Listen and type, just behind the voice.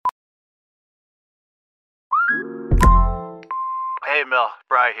Hey, Mel.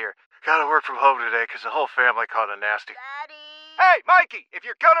 Bri here. Gotta work from home today because the whole family caught a nasty... Daddy! Hey, Mikey! If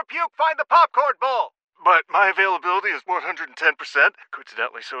you're gonna puke, find the popcorn bowl! But my availability is 110%.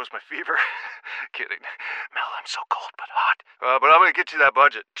 Coincidentally, so is my fever. Kidding. Mel, I'm so cold but hot. But I'm gonna get you that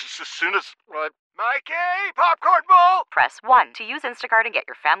budget just as soon as... Mikey! Popcorn bowl! Press 1 to use Instacart and get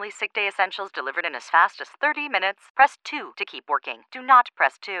your family's sick day essentials delivered in as fast as 30 minutes. Press 2 to keep working. Do not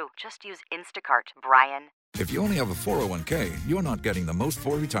press 2. Just use Instacart, Brian. If you only have a 401k, you're not getting the most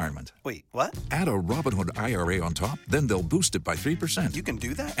for retirement. Wait, what? Add a Robinhood IRA on top, then they'll boost it by 3%. You can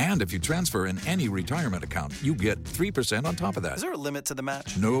do that? And if you transfer in any retirement account, you get 3% on top of that. Is there a limit to the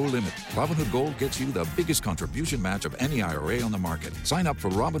match? No limit. Robinhood Gold gets you the biggest contribution match of any IRA on the market. Sign up for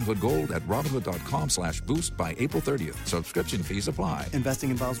Robinhood Gold at Robinhood.com/boost by April 30th. Subscription fees apply. Investing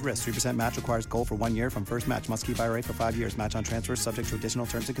involves risk. 3% match requires gold for 1 year from first match. Must keep IRA for 5 years. Match on transfers subject to additional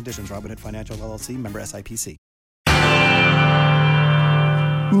terms and conditions. Robinhood Financial LLC, member SIPC.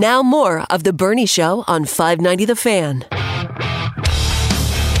 Now more of The Bernie Show on 590 The Fan.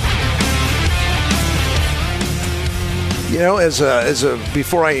 You know,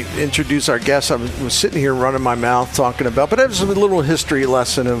 before I introduce our guest, I was sitting here running my mouth talking about, but it was a little history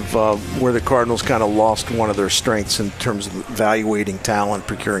lesson of where the Cardinals kind of lost one of their strengths in terms of evaluating talent,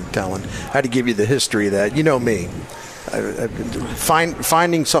 procuring talent. I had to give you the history of that. You know me.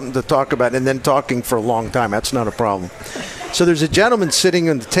 Finding something to talk about and then talking for a long time, that's not a problem. So there's a gentleman sitting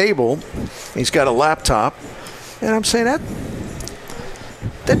on the table. He's got a laptop. And I'm saying,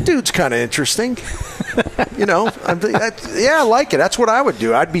 that dude's kind of interesting. You know, I like it. That's what I would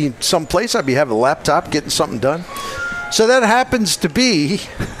do. I'd be someplace. I'd be having a laptop, getting something done. So that happens to be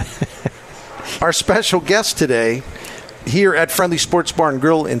our special guest today here at Friendly Sports Bar and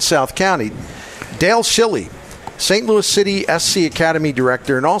Grill in South County, Dale Schilly, St. Louis City SC Academy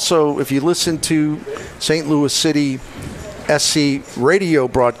Director, and also if you listen to St. Louis City SC radio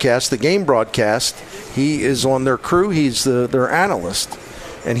broadcast, the game broadcast, he is on their crew. He's their analyst,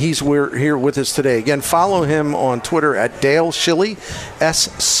 and he's here with us today. Again, follow him on Twitter at Dale Schilly,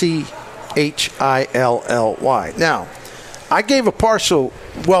 SCHILLY. Now, I gave a partial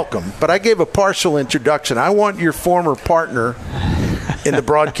welcome, but I gave a partial introduction. I want your former partner in the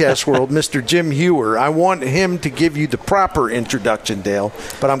broadcast world, Mr. Jim Hewer. I want him to give you the proper introduction, Dale,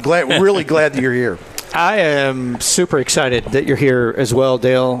 but I'm really glad that you're here. I am super excited that you're here as well,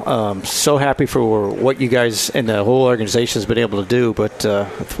 Dale. So happy for what you guys and the whole organization has been able to do, but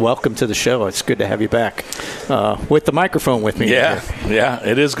welcome to the show. It's good to have you back with the microphone with me. Yeah,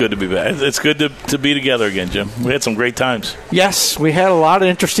 it is good to be back. It's good to be together again, Jim. We had some great times. Yes, we had a lot of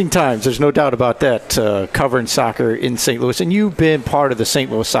interesting times. There's no doubt about that, covering soccer in St. Louis. And you've been part of the St.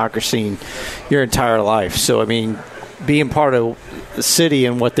 Louis soccer scene your entire life. So, I mean, being part of the city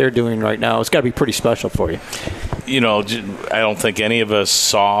and what they're doing right now, it's got to be pretty special for you. You know, I don't think any of us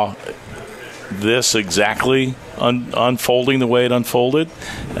saw this exactly unfolding the way it unfolded.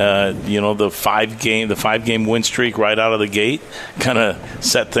 The five game win streak right out of the gate kind of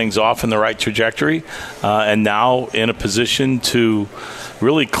set things off in the right trajectory, and now in a position to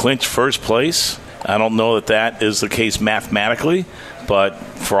really clinch first place. I don't know that is the case mathematically, but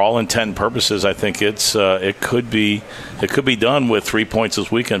for all intent and purposes, I think it could be done with 3 points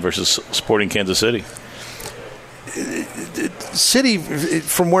this weekend versus Sporting Kansas City. City,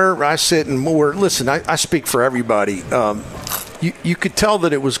 from where I sit and more, listen, I speak for everybody. You could tell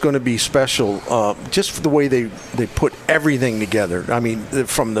that it was going to be special just for the way they put everything together. I mean,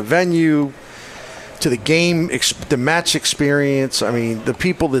 from the venue to the game, the match experience. I mean, the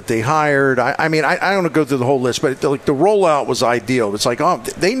people that they hired. I don't want to go through the whole list, but the rollout was ideal. It's like,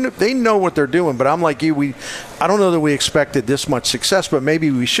 they know what they're doing. But I'm like you, I don't know that we expected this much success, but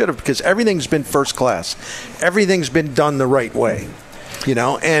maybe we should have, because everything's been first class. Everything's been done the right way, you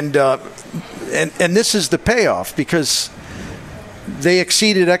know. And this is the payoff, because they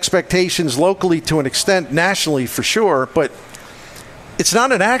exceeded expectations locally to an extent, nationally for sure, but it's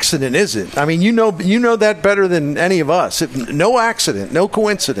not an accident, is it? I mean, you know that better than any of us. No accident, no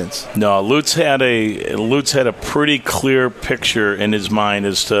coincidence. No, Lutz had a pretty clear picture in his mind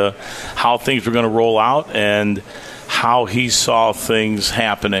as to how things were going to roll out and how he saw things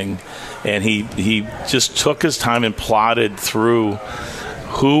happening, and he just took his time and plotted through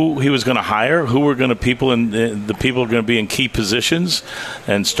who he was going to hire, who were going to the people are going to be in key positions,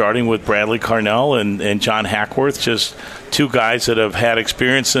 and starting with Bradley Carnell and John Hackworth, just two guys that have had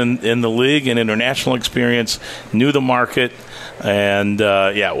experience in the league and international experience, knew the market, and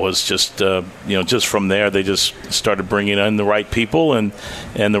it was just just from there they just started bringing in the right people, and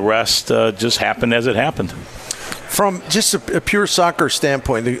the rest just happened as it happened. From just a pure soccer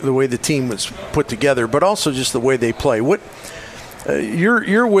standpoint, the way the team was put together, but also just the way they play,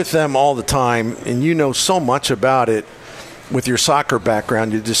 You're with them all the time, and you know so much about it with your soccer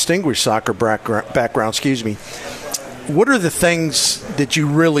background, your distinguished soccer background. Excuse me. What are the things that you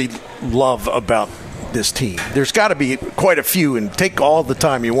really love about this team? There's got to be quite a few, and take all the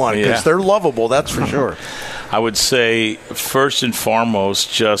time you want because they're lovable, that's for sure. I would say first and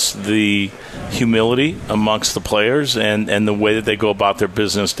foremost just the humility amongst the players and the way that they go about their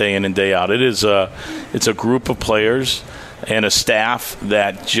business day in and day out. It's a group of players and a staff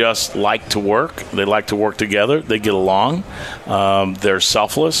that just like to work. They like to work together. They get along. They're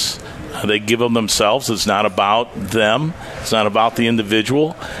selfless. They give them themselves. It's not about them. It's not about the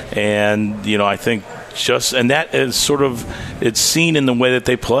individual. And, I think and that is sort of, it's seen in the way that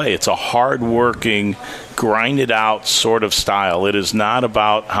they play. It's a hard-working, grinded-out sort of style. It is not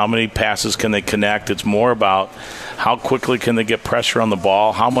about how many passes can they connect. It's more about how quickly can they get pressure on the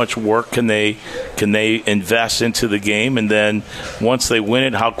ball, how much work can they invest into the game, and then once they win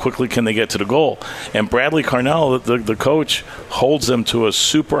it, how quickly can they get to the goal. And Bradley Carnell, the coach, holds them to a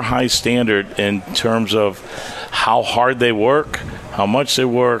super high standard in terms of how hard they work, how much they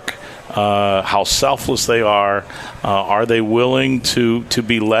work, how selfless they are. Are they willing to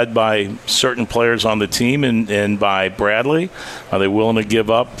be led by certain players on the team and by Bradley? Are they willing to give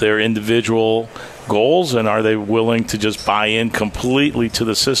up their individual goals, and are they willing to just buy in completely to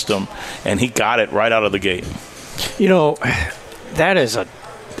the system? And he got it right out of the gate. It's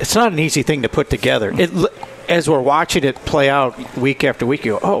not an easy thing to put together. As we're watching it play out week after week,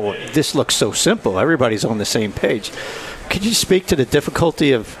 you go, oh, this looks so simple. Everybody's on the same page. Could you speak to the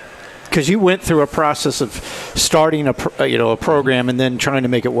difficulty of, because you went through a process of starting a program and then trying to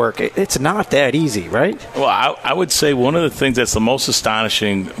make it work. It's not that easy, right? Well, I would say one of the things that's the most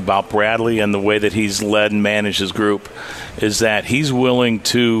astonishing about Bradley and the way that he's led and managed his group is that he's willing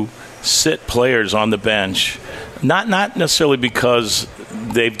to sit players on the bench, not necessarily because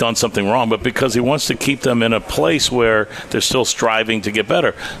they've done something wrong, but because he wants to keep them in a place where they're still striving to get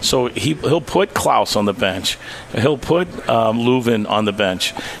better. So he'll put Klaus on the bench. He'll put Leuven on the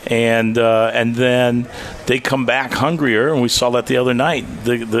bench. And then they come back hungrier, and we saw that the other night.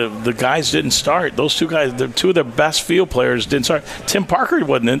 The guys didn't start. Those two guys, two of their best field players didn't start. Tim Parker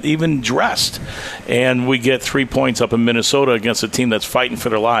wasn't even dressed. And we get 3 points up in Minnesota against a team that's fighting for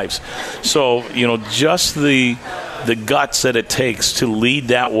their lives. So, just the guts that it takes to lead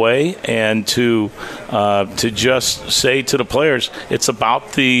that way and to just say to the players, it's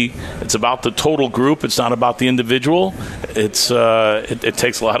about the total group. It's not about the individual. It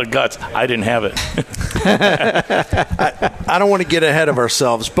takes a lot of guts. I didn't have it. I don't want to get ahead of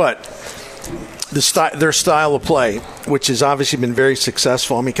ourselves, but their style of play, which has obviously been very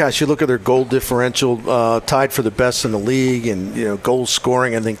successful. I mean, gosh, you look at their goal differential, tied for the best in the league, and goal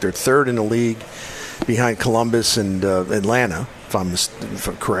scoring. I think they're third in the league, behind Columbus and Atlanta, if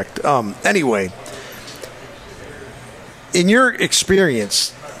I'm correct. Anyway, in your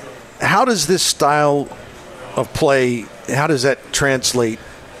experience, how does this style of play, how does that translate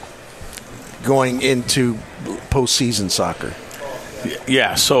going into postseason soccer?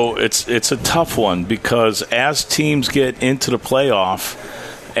 Yeah, so it's a tough one because as teams get into the playoff,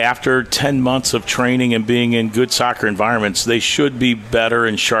 after 10 months of training and being in good soccer environments, they should be better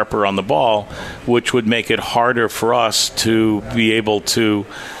and sharper on the ball, which would make it harder for us to be able to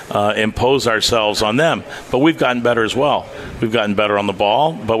impose ourselves on them. But we've gotten better as well. We've gotten better on the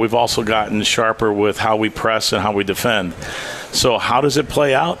ball, but we've also gotten sharper with how we press and how we defend. So how does it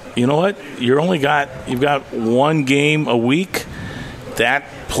play out? You know what? You've got one game a week. That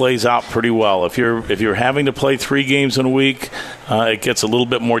plays out pretty well. If you're having to play 3 games in a week, it gets a little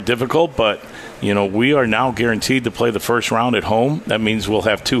bit more difficult. But we are now guaranteed to play the first round at home. That means we'll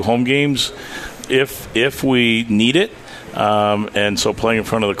have 2 home games if we need it. And so playing in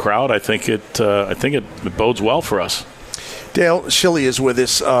front of the crowd, I think it bodes well for us. Dale Schilly is with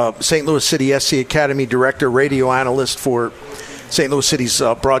us, St. Louis City SC Academy Director, radio analyst for St. Louis City's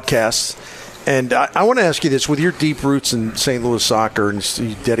broadcasts. And I want to ask you this, with your deep roots in St. Louis soccer, and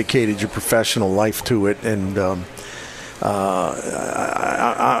you dedicated your professional life to it, and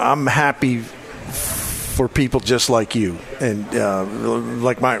I'm happy for people just like you, and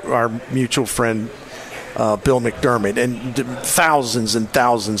like our mutual friend Bill McDermott, and thousands and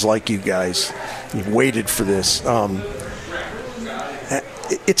thousands like you guys. You've waited for this.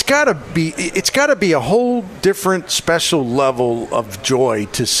 It's got to be a whole different special level of joy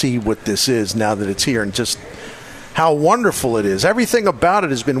to see what this is now that it's here, and just how wonderful it is. Everything about it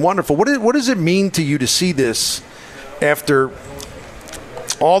has been wonderful. What does it mean to you to see this after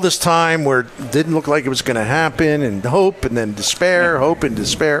all this time where it didn't look like it was going to happen, and hope and then despair, hope and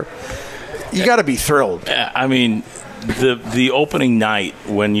despair? You got to be thrilled. I mean, the opening night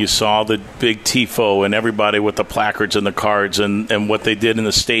when you saw the big tifo and everybody with the placards and the cards and what they did in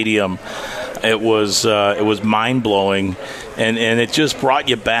the stadium, it was mind blowing, and it just brought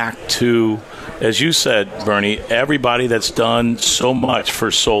you back to, as you said, Bernie, everybody that's done so much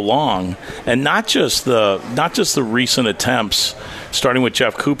for so long, and not just the recent attempts, starting with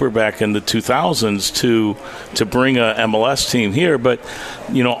Jeff Cooper back in the 2000s to bring a MLS team here, but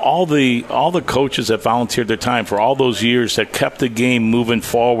all the coaches that volunteered their time for all those years that kept the game moving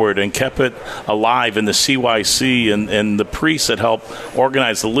forward and kept it alive, in the CYC and the priests that helped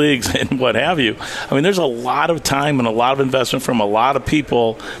organize the leagues and what have you. I mean, there's a lot of time and a lot of investment from a lot of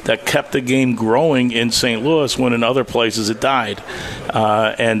people that kept the game growing in St. Louis when in other places it died.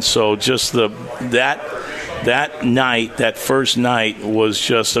 And so just that night, that first night, was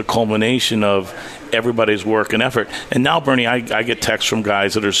just a culmination of everybody's work and effort. And now, Bernie, I get texts from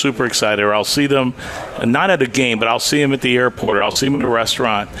guys that are super excited, or I'll see them, not at a game, but I'll see them at the airport, or I'll see them at a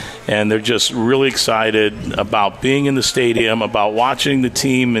restaurant, and they're just really excited about being in the stadium, about watching the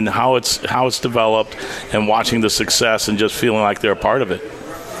team and how it's developed, and watching the success and just feeling like they're a part of it.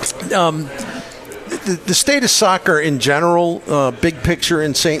 The state of soccer in general, big picture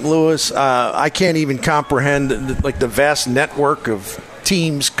in St. Louis, I can't even comprehend the vast network of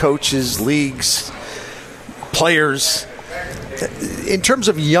teams, coaches, leagues, players. In terms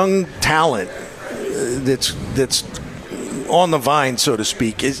of young talent that's on the vine, so to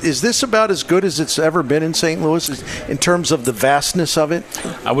speak, is this about as good as it's ever been in St. Louis in terms of the vastness of it?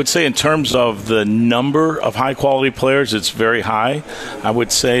 I would say in terms of the number of high-quality players, it's very high. I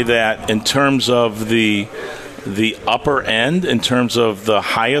would say that in terms of the upper end, in terms of the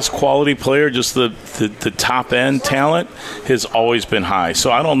highest quality player, just the top end talent has always been high.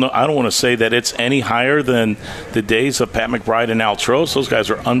 So I don't want to say that it's any higher than the days of Pat McBride and Al Trost. Those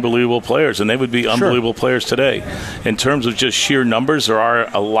guys are unbelievable players, and they would be unbelievable players today. In terms of just sheer numbers, there are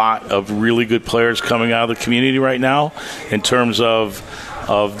a lot of really good players coming out of the community right now. In terms of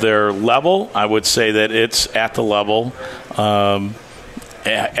their level, I would say that it's at the level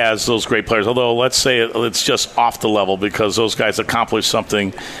as those great players, although let's say it's just off the level, because those guys accomplished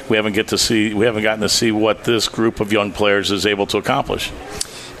something we haven't gotten to see what this group of young players is able to accomplish.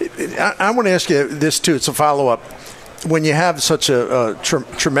 I want to ask you this too. It's a follow-up. When you have such a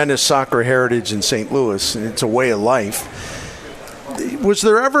tremendous soccer heritage in St. Louis, and it's a way of life, was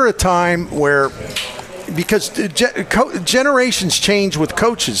there ever a time where, because generations change with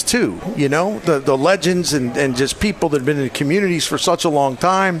coaches too, the legends and just people that have been in the communities for such a long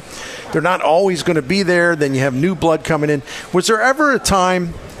time, they're not always going to be there. Then you have new blood coming in. Was there ever a time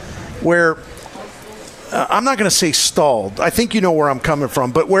where, I'm not going to say stalled, I think you know where I'm coming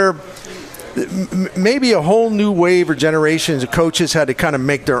from, but where maybe a whole new wave or generations of coaches had to kind of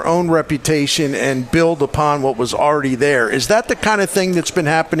make their own reputation and build upon what was already there? Is that the kind of thing that's been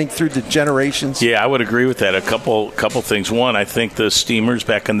happening through the generations? Yeah, I would agree with that. A couple things. One, I think the Steamers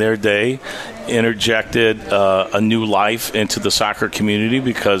back in their day interjected a new life into the soccer community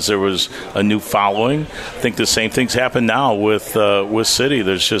because there was a new following. I think the same things happen now with City.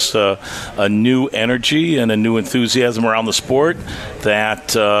 There's just a new energy and a new enthusiasm around the sport that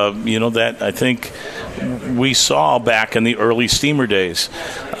that I think we saw back in the early Steamer days.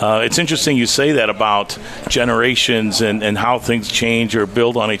 It's interesting you say that about generations and how things change or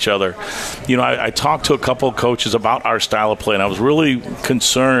build on each other. I talked to a couple of coaches about our style of play, and I was really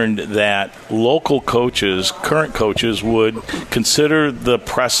concerned that local coaches, current coaches, would consider the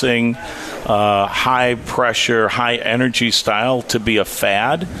pressing, high-pressure, high-energy style to be a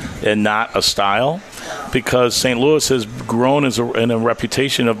fad and not a style, because St. Louis has grown in a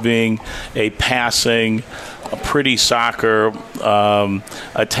reputation of being a passing, a pretty soccer,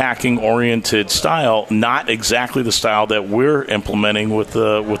 attacking-oriented style, not exactly the style that we're implementing with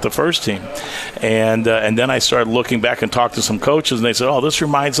the first team. And then I started looking back and talked to some coaches, and they said, "Oh, this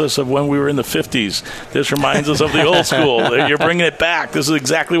reminds us of when we were in the 50s. This reminds us of the old school. You're bringing it back. This is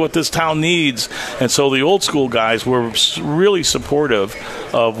exactly what this town needs." And so the old school guys were really supportive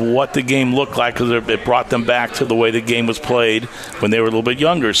of what the game looked like, because it brought them back to the way the game was played when they were a little bit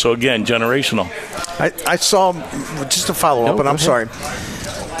younger. So again, generational. I saw, just to follow up, and I'm sorry,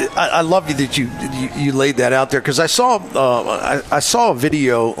 I love you that you laid that out there, because I saw a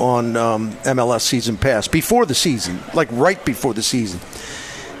video on MLS Season Pass before the season, like right before the season,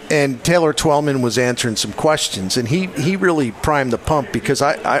 and Taylor Twellman was answering some questions, and he really primed the pump, because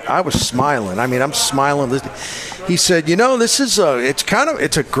I was smiling. I mean, I'm smiling. He said, this is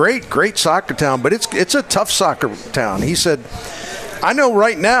it's a great soccer town, but it's a tough soccer town. He said, I know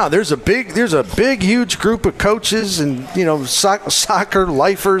right now there's a big huge group of coaches and soccer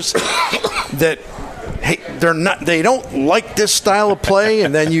lifers that hey, they don't like this style of play,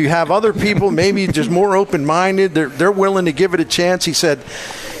 and then you have other people maybe just more open-minded. They're willing to give it a chance. He said,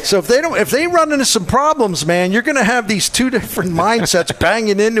 so if they run into some problems, man, you're going to have these two different mindsets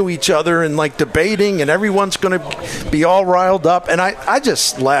banging into each other and like debating, and everyone's going to be all riled up. And I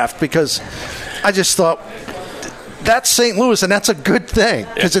just laughed because I just thought, that's St. Louis, and that's a good thing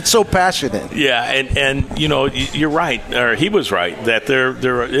because it's so passionate. Yeah, and you're right, or he was right, that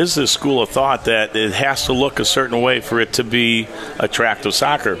there is this school of thought that it has to look a certain way for it to be attractive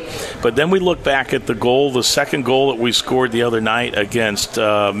soccer. But then we look back at the second goal that we scored the other night against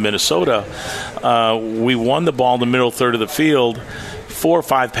Minnesota. We won the ball in the middle third of the field. 4 or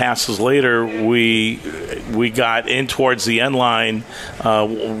 5 passes later, we got in towards the end line,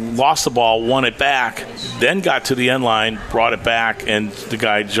 lost the ball, won it back, then got to the end line, brought it back, and the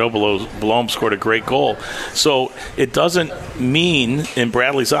guy, Joe Belome, scored a great goal. So it doesn't mean, in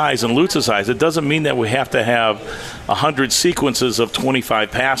Bradley's eyes and Lutz's eyes, it doesn't mean that we have to have 100 sequences of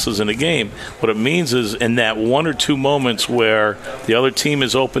 25 passes in a game. What it means is in that 1 or 2 moments where the other team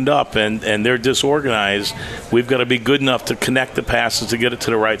is opened up and they're disorganized, we've got to be good enough to connect the passes to get it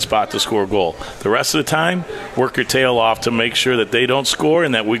to the right spot to score a goal. The rest of the time, work your tail off to make sure that they don't score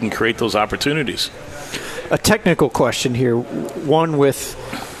and that we can create those opportunities. A technical question here, one with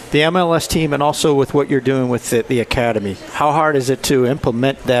the MLS team and also with what you're doing with the academy. How hard is it to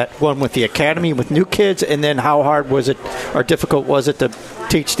implement that one with the academy with new kids, and then how hard was it or difficult was it to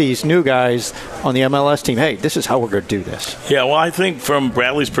teach these new guys on the MLS team, hey, this is how we're going to do this? Yeah, well, I think from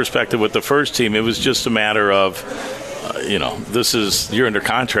Bradley's perspective with the first team, it was just a matter of you're under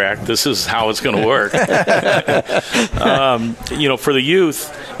contract. This is how it's going to work. For the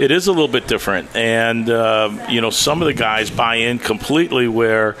youth, it is a little bit different. And, some of the guys buy in completely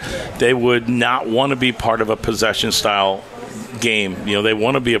where they would not want to be part of a possession style game. They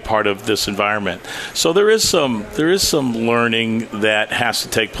want to be a part of this environment. So there is some learning that has to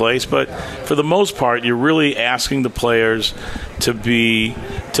take place, but for the most part, you're really asking the players to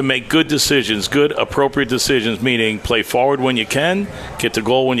make good decisions, good appropriate decisions, meaning play forward when you can, get to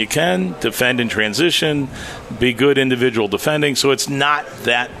goal when you can, defend in transition, be good individual defending. So it's not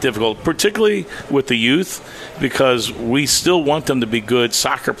that difficult, particularly with the youth, because we still want them to be good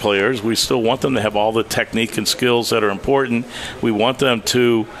soccer players. We still want them to have all the technique and skills that are important. We want them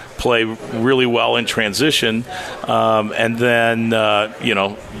to play really well in transition. And then,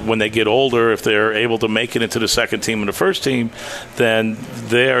 when they get older, if they're able to make it into the second team and the first team, then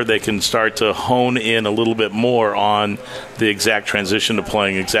there they can start to hone in a little bit more on the exact transition to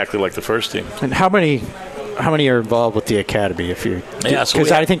playing exactly like the first team. And how many are involved with the academy?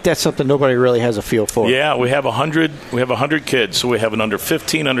 Because I think that's something nobody really has a feel for. Yeah, we have 100. We have 100 kids. So we have an under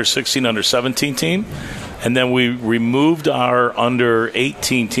 15, under 16, under 17 team. And then we removed our under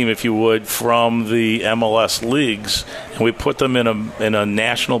 18 team, if you would, from the MLS leagues, and we put them in a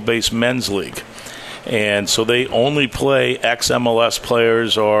national-based men's league. And so they only play ex-MLS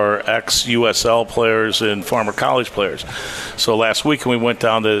players or ex-USL players and former college players. So last week we went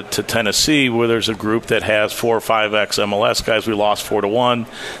down to Tennessee, where there's a group that has 4 or 5 ex-MLS guys. We lost 4-1.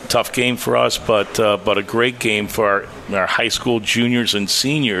 Tough game for us, but a great game for our high school juniors and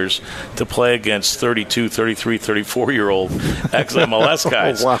seniors to play against 32, 33, 34-year-old ex-MLS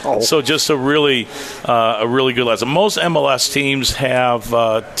guys. Wow. So just a really good lesson. Most MLS teams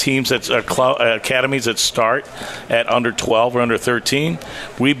have teams that academies that start at under 12 or under 13.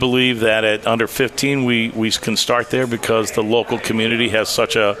 We believe that at under 15 we can start there because the local community has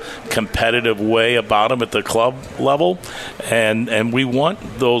such a competitive way about them at the club level, and we want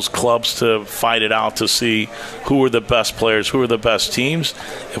those clubs to fight it out to see who are the best players, who are the best teams.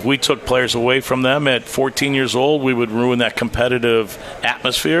 If we took players away from them at 14 years old, we would ruin that competitive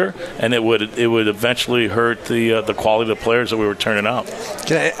atmosphere, and it would eventually hurt the quality of the players that we were turning out.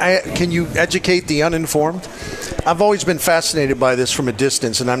 Can you educate the uninformed? I've always been fascinated by this from a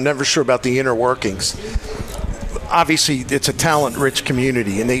distance, and I'm never sure about the inner workings. Obviously, it's a talent-rich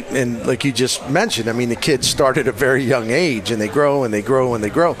community, and like you just mentioned, I mean, the kids start at a very young age, and they grow and they grow and they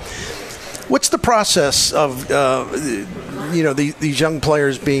grow. What's the process of these young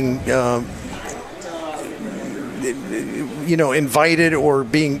players being invited or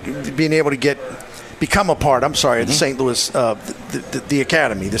being able to become a part? I'm sorry, at St. Louis, the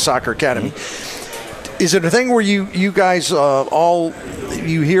academy, the soccer academy. Is it a thing where you guys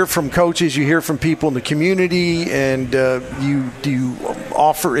you hear from coaches, you hear from people in the community, and do you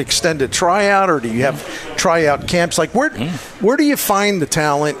offer extended tryout, or do you have tryout camps? Like where do you find the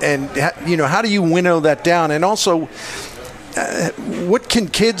talent, and how do you winnow that down? And also, what can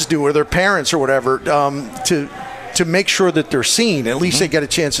kids do, or their parents or whatever, to to make sure that they're seen. At least they get a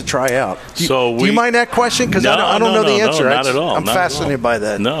chance to try out. Do you mind that question? Because no, I don't know the answer. No, not at all. I'm fascinated by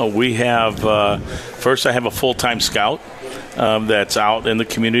that. No, we have first I have a full-time scout that's out in the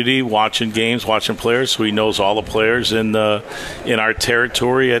community watching games, watching players. So he knows all the players in our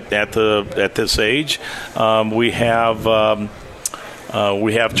territory at this age. We have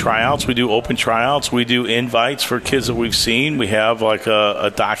tryouts. We do open tryouts. We do invites for kids that we've seen. We have like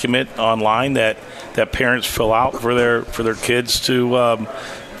a document online that parents fill out for their kids to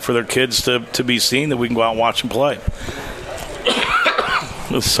be seen, that we can go out and watch them play.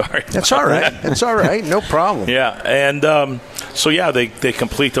 Sorry. That's all right. It's all right. No problem. Yeah, and they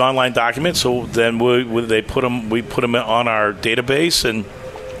complete the online document. So then we put them on our database, and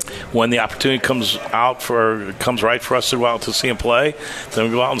when the opportunity comes right for us to go out to see them play, then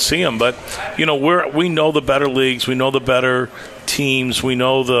we go out and see them. But we know the better leagues, we know the better teams, we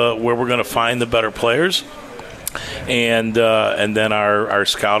know where we're going to find the better players. And then our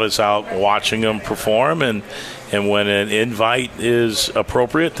scout is out watching them perform, and when an invite is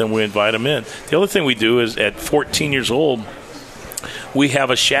appropriate, then we invite them in. The other thing we do is at 14 years old, we have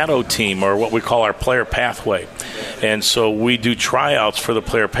a shadow team, or what we call our player pathway. And so we do tryouts for the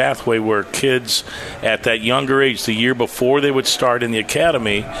player pathway, where kids at that younger age, the year before they would start in the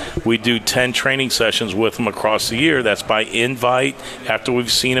academy, we do 10 training sessions with them across the year. That's by invite after we've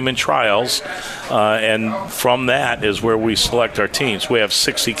seen them in trials. And from that is where we select our teams. We have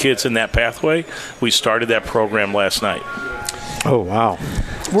 60 kids in that pathway. We started that program last night. Oh, wow.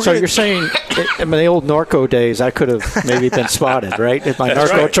 You're saying, in the old Norco days, I could have maybe been spotted, right? In my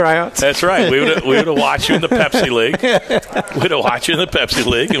Norco tryouts? That's right. We would have watched you in the Pepsi League. We'd have watched you in the Pepsi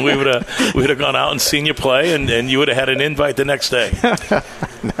League, and we'd have gone out and seen you play, and you would have had an invite the next day.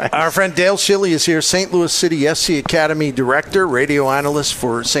 Nice. Our friend Dale Schilly is here, St. Louis City SC Academy Director, radio analyst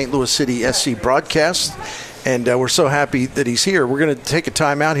for St. Louis City SC Broadcast. And we're so happy that he's here. We're going to take a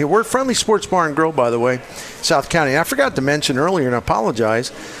time out here. We're at Friendly Sports Bar and Grill, by the way, South County. I forgot to mention earlier, and I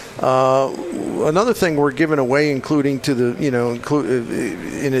apologize. Another thing we're giving away, including to the,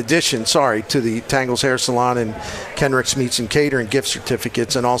 in addition, to the Tangles Hair Salon and Kenrick's Meats and Catering gift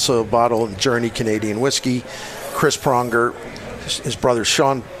certificates, and also a bottle of Journey Canadian whiskey. Chris Pronger, his brother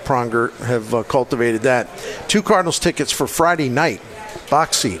Sean Pronger have cultivated that. 2 Cardinals tickets for Friday night.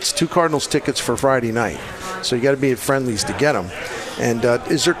 Box seats. 2 Cardinals tickets for Friday night. So you got to be at Friendly's to get them. And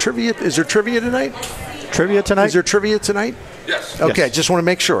is there trivia? Is there trivia tonight? Trivia tonight? Is there trivia tonight? Yes. Okay, Yes. just want to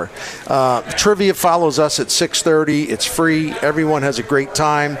make sure. Trivia follows us at 6:30. It's free. Everyone has a great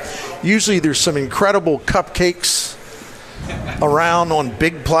time. Usually there's some incredible cupcakes around on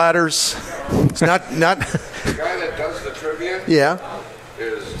big platters. It's not. The guy that does the trivia Yeah.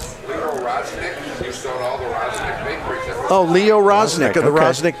 is Leo Rosnick. He's done all the Rosnick bakeries. Oh, Leo Rosnick of the okay.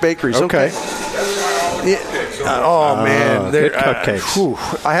 Rosnick Bakeries. Okay. Man, good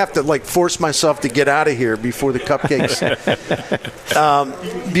cupcakes. I have to force myself to get out of here before the cupcakes.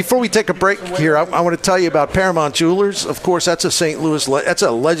 Before we take a break here, I want to tell you about Paramount Jewelers. Of course, that's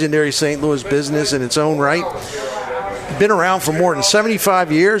a legendary St. Louis business in its own right. Been around for more than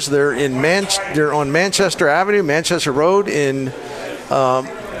 75 years. They're they're on Manchester Avenue, Manchester Road in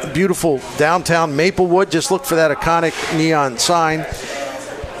beautiful downtown Maplewood. Just look for that iconic neon sign.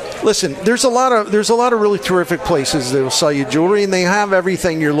 Listen, there's a lot of really terrific places that will sell you jewelry, and they have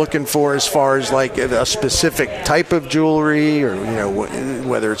everything you're looking for as far as like a specific type of jewelry, or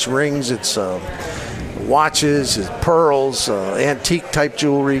whether it's rings, it's watches, it's pearls, antique type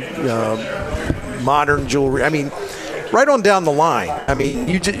jewelry, modern jewelry. I mean, right on down the line. I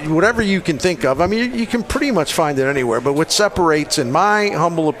mean, whatever you can think of. I mean, you can pretty much find it anywhere. But what separates, in my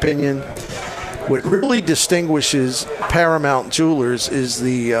humble opinion, what really distinguishes Paramount Jewelers is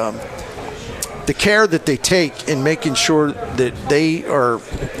the care that they take in making sure that they are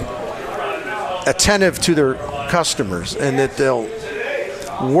attentive to their customers, and that they'll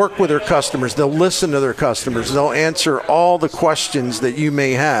work with their customers, they'll listen to their customers, they'll answer all the questions that you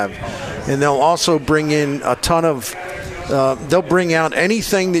may have, and they'll also bring in a ton of they'll bring out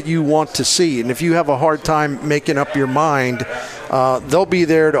anything that you want to see. And if you have a hard time making up your mind, they'll be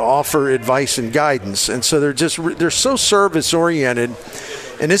there to offer advice and guidance. And so they're so service oriented.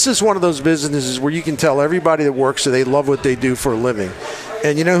 And this is one of those businesses where you can tell everybody that works that they love what they do for a living.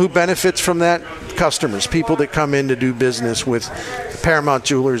 And you know who benefits from that? Customers, people that come in to do business with Paramount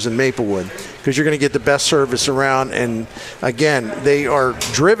Jewelers in Maplewood, because you're going to get the best service around. And again, they are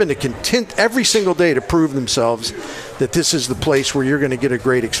driven to continue every single day to prove themselves that this is the place where you're going to get a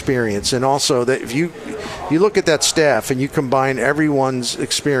great experience. And also that if you look at that staff and you combine everyone's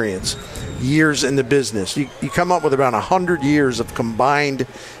experience, years in the business, you come up with about 100 years of combined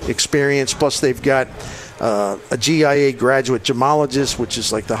experience, plus they've got a GIA graduate gemologist, which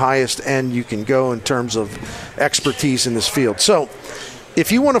is like the highest end you can go in terms of expertise in this field. So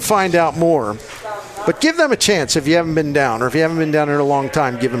if you want to find out more, but give them a chance if you haven't been down, or if you haven't been down in a long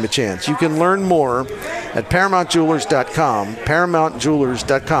time, give them a chance. You can learn more at ParamountJewelers.com,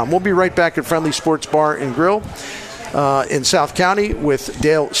 ParamountJewelers.com. We'll be right back at Friendly Sports Bar and Grill in South County with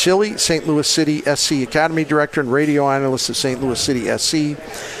Dale Schilly, St. Louis City SC Academy Director and radio analyst of St. Louis City SC.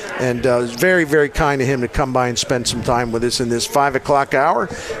 And it was very, very kind of him to come by and spend some time with us in this 5 o'clock hour,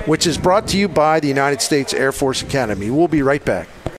 which is brought to you by the United States Air Force Academy. We'll be right back.